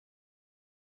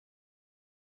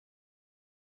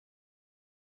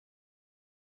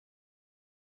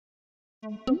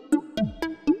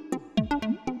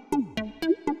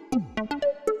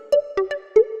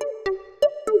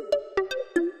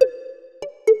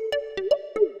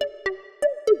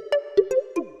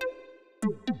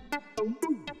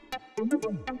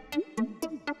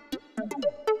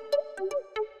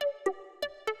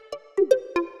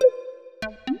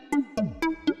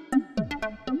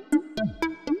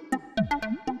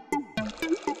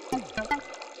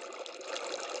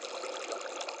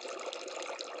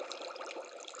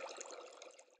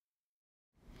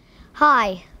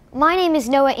Hi, my name is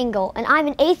Noah Engel, and I'm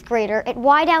an 8th grader at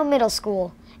Wydown Middle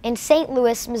School in St.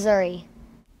 Louis, Missouri.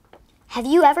 Have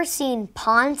you ever seen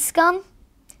pond scum?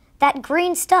 That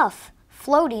green stuff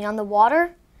floating on the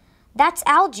water? That's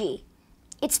algae.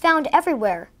 It's found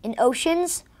everywhere, in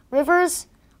oceans, rivers,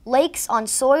 lakes, on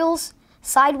soils,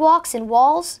 sidewalks and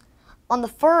walls, on the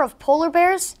fur of polar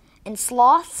bears and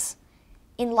sloths,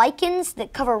 in lichens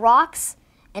that cover rocks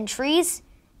and trees.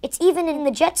 It's even in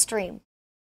the jet stream.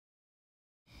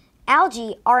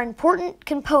 Algae are important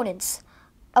components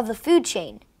of the food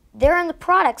chain. They're in the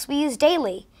products we use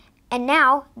daily, and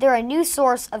now they're a new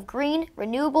source of green,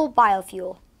 renewable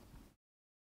biofuel.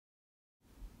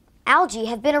 Algae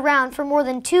have been around for more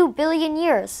than 2 billion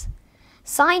years.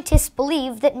 Scientists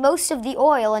believe that most of the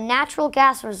oil and natural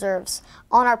gas reserves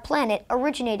on our planet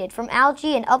originated from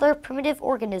algae and other primitive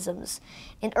organisms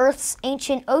in Earth's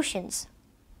ancient oceans.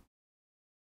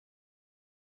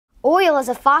 Oil as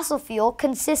a fossil fuel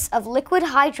consists of liquid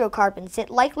hydrocarbons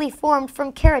that likely formed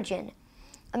from kerogen,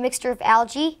 a mixture of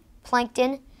algae,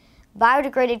 plankton,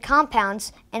 biodegraded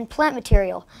compounds, and plant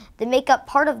material that make up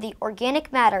part of the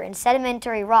organic matter in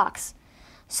sedimentary rocks,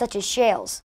 such as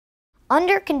shales.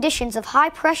 Under conditions of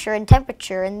high pressure and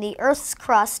temperature in the Earth's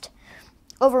crust,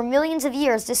 over millions of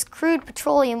years this crude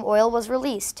petroleum oil was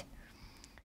released.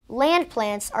 Land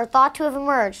plants are thought to have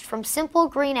emerged from simple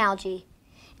green algae.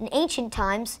 In ancient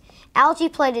times, algae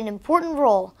played an important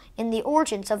role in the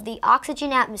origins of the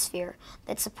oxygen atmosphere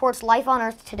that supports life on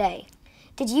Earth today.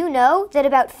 Did you know that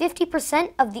about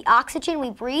 50% of the oxygen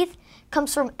we breathe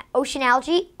comes from ocean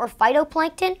algae or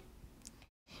phytoplankton?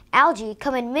 Algae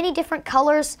come in many different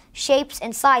colors, shapes,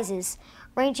 and sizes,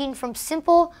 ranging from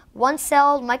simple,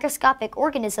 one-celled microscopic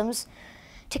organisms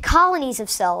to colonies of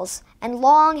cells and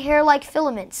long hair-like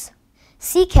filaments.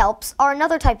 Sea kelps are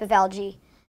another type of algae.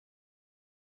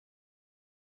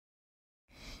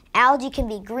 Algae can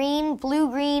be green,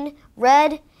 blue-green,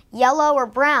 red, yellow, or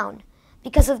brown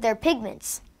because of their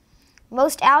pigments.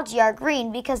 Most algae are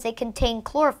green because they contain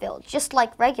chlorophyll, just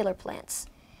like regular plants.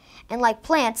 And like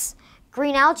plants,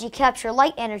 green algae capture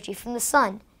light energy from the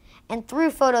sun, and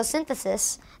through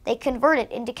photosynthesis, they convert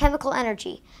it into chemical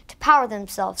energy to power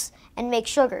themselves and make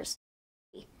sugars.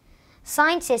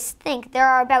 Scientists think there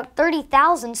are about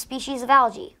 30,000 species of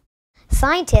algae.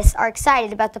 Scientists are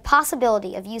excited about the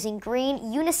possibility of using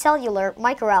green unicellular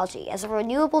microalgae as a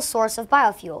renewable source of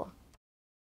biofuel.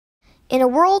 In a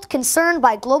world concerned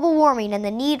by global warming and the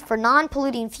need for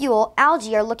non-polluting fuel,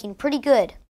 algae are looking pretty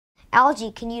good.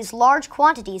 Algae can use large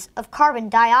quantities of carbon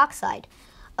dioxide,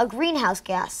 a greenhouse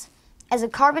gas, as a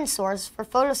carbon source for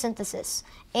photosynthesis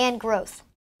and growth.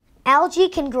 Algae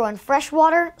can grow in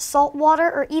freshwater,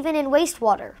 saltwater, or even in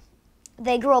wastewater.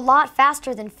 They grow a lot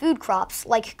faster than food crops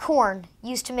like corn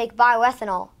used to make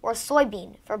bioethanol or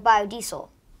soybean for biodiesel.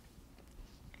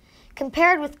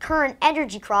 Compared with current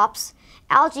energy crops,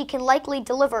 algae can likely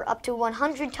deliver up to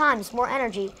 100 times more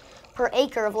energy per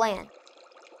acre of land.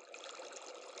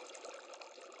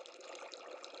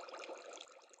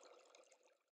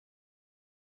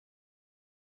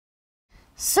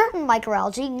 Certain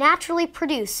microalgae naturally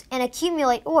produce and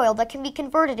accumulate oil that can be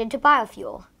converted into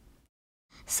biofuel.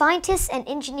 Scientists and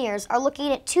engineers are looking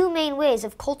at 2 main ways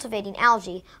of cultivating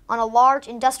algae on a large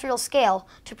industrial scale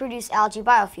to produce algae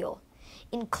biofuel: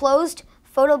 in closed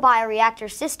photobioreactor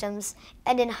systems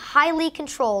and in highly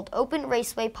controlled open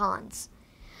raceway ponds.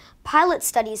 Pilot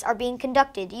studies are being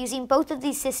conducted using both of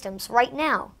these systems right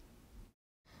now.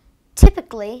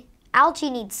 Typically, algae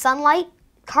need sunlight,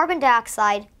 carbon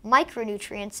dioxide,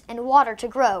 micronutrients, and water to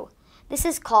grow. This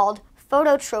is called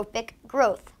phototropic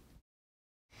growth.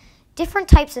 Different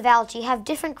types of algae have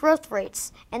different growth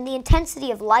rates, and the intensity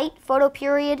of light,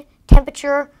 photoperiod,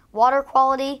 temperature, water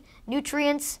quality,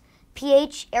 nutrients,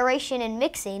 pH, aeration, and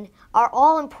mixing are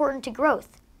all important to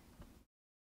growth.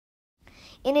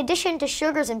 In addition to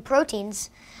sugars and proteins,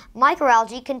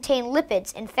 microalgae contain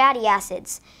lipids and fatty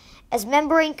acids as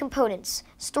membrane components,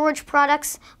 storage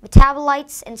products,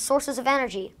 metabolites, and sources of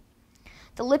energy.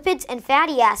 The lipids and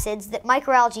fatty acids that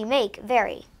microalgae make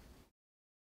vary.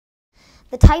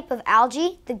 The type of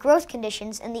algae, the growth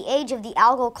conditions, and the age of the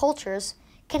algal cultures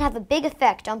can have a big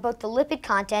effect on both the lipid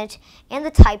content and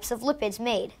the types of lipids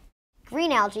made.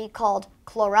 Green algae, called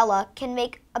chlorella, can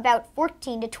make about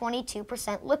 14 to 22%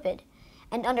 lipid,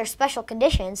 and under special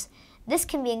conditions, this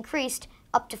can be increased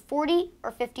up to 40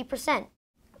 or 50%.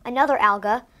 Another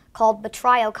alga, called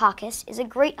Batriococcus, is a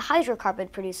great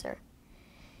hydrocarbon producer.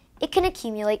 It can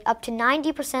accumulate up to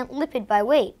 90% lipid by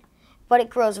weight, but it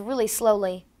grows really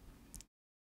slowly.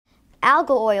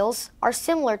 Algal oils are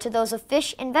similar to those of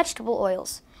fish and vegetable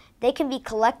oils. They can be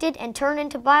collected and turned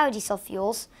into biodiesel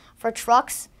fuels for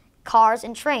trucks, cars,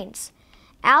 and trains.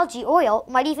 Algae oil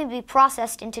might even be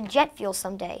processed into jet fuel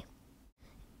someday.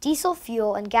 Diesel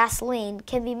fuel and gasoline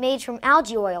can be made from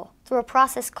algae oil through a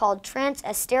process called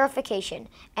transesterification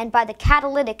and by the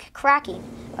catalytic cracking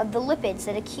of the lipids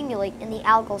that accumulate in the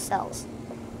algal cells.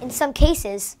 In some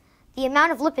cases, the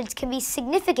amount of lipids can be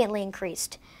significantly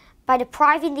increased by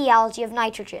depriving the algae of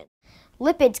nitrogen.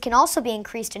 Lipids can also be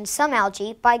increased in some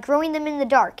algae by growing them in the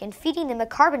dark and feeding them a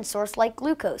carbon source like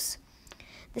glucose.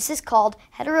 This is called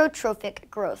heterotrophic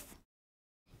growth.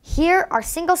 Here are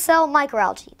single-cell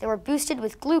microalgae that were boosted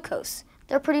with glucose.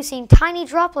 They're producing tiny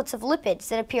droplets of lipids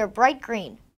that appear bright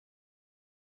green.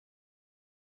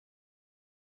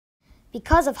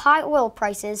 Because of high oil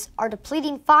prices, our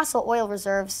depleting fossil oil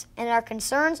reserves, and our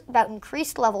concerns about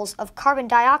increased levels of carbon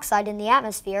dioxide in the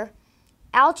atmosphere,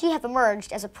 algae have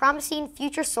emerged as a promising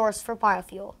future source for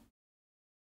biofuel.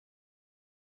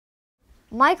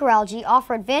 Microalgae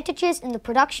offer advantages in the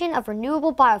production of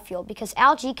renewable biofuel because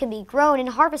algae can be grown and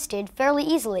harvested fairly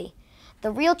easily.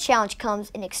 The real challenge comes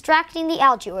in extracting the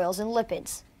algae oils and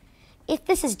lipids. If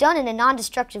this is done in a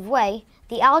non-destructive way,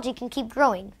 the algae can keep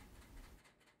growing.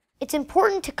 It's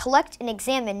important to collect and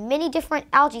examine many different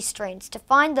algae strains to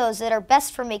find those that are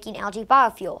best for making algae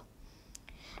biofuel.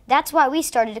 That's why we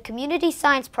started a community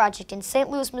science project in St.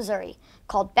 Louis, Missouri,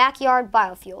 called Backyard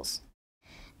Biofuels.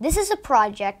 This is a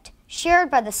project shared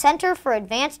by the Center for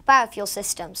Advanced Biofuel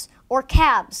Systems, or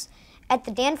CABS, at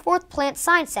the Danforth Plant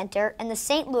Science Center and the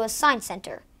St. Louis Science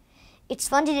Center. It's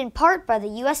funded in part by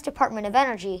the U.S. Department of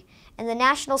Energy and the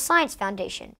National Science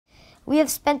Foundation. We have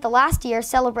spent the last year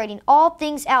celebrating all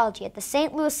things algae at the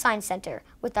St. Louis Science Center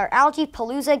with our Algae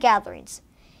Palooza gatherings.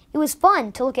 It was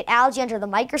fun to look at algae under the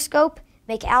microscope,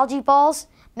 make algae balls,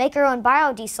 make our own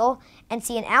biodiesel, and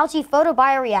see an algae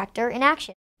photobioreactor in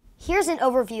action. Here's an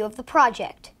overview of the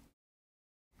project.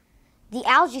 The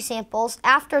algae samples,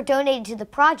 after donated to the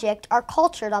project, are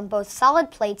cultured on both solid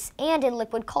plates and in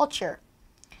liquid culture.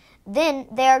 Then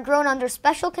they are grown under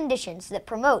special conditions that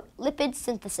promote lipid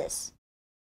synthesis.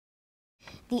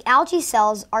 The algae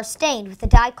cells are stained with a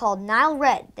dye called Nile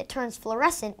red that turns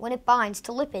fluorescent when it binds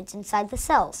to lipids inside the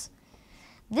cells.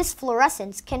 This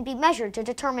fluorescence can be measured to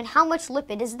determine how much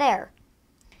lipid is there.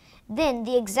 Then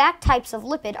the exact types of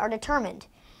lipid are determined.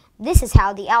 This is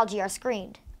how the algae are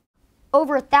screened.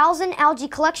 Over 1,000 algae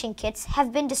collection kits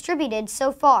have been distributed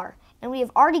so far, and we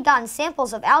have already gotten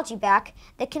samples of algae back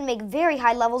that can make very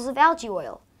high levels of algae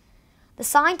oil. The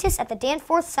scientists at the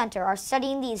Danforth Center are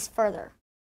studying these further.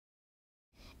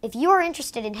 If you are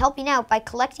interested in helping out by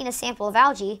collecting a sample of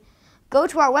algae, go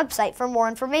to our website for more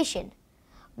information.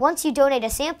 Once you donate a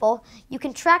sample, you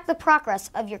can track the progress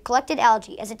of your collected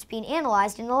algae as it's being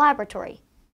analyzed in the laboratory.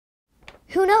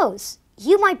 Who knows?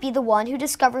 You might be the one who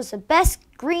discovers the best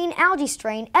green algae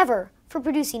strain ever for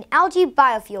producing algae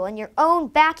biofuel in your own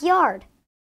backyard.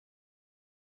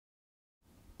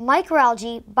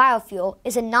 Microalgae biofuel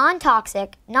is a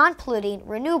non-toxic, non-polluting,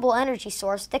 renewable energy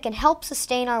source that can help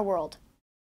sustain our world.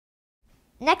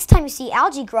 Next time you see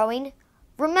algae growing,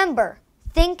 remember,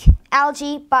 think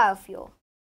algae biofuel.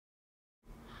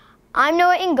 I'm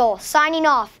Noah Engel, signing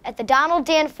off at the Donald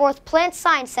Danforth Plant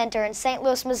Science Center in St.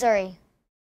 Louis, Missouri.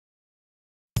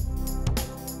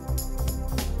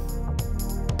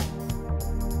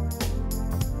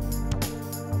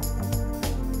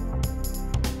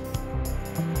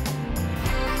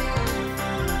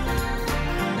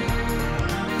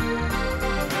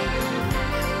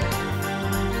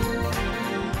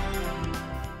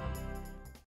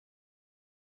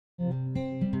 Thank you.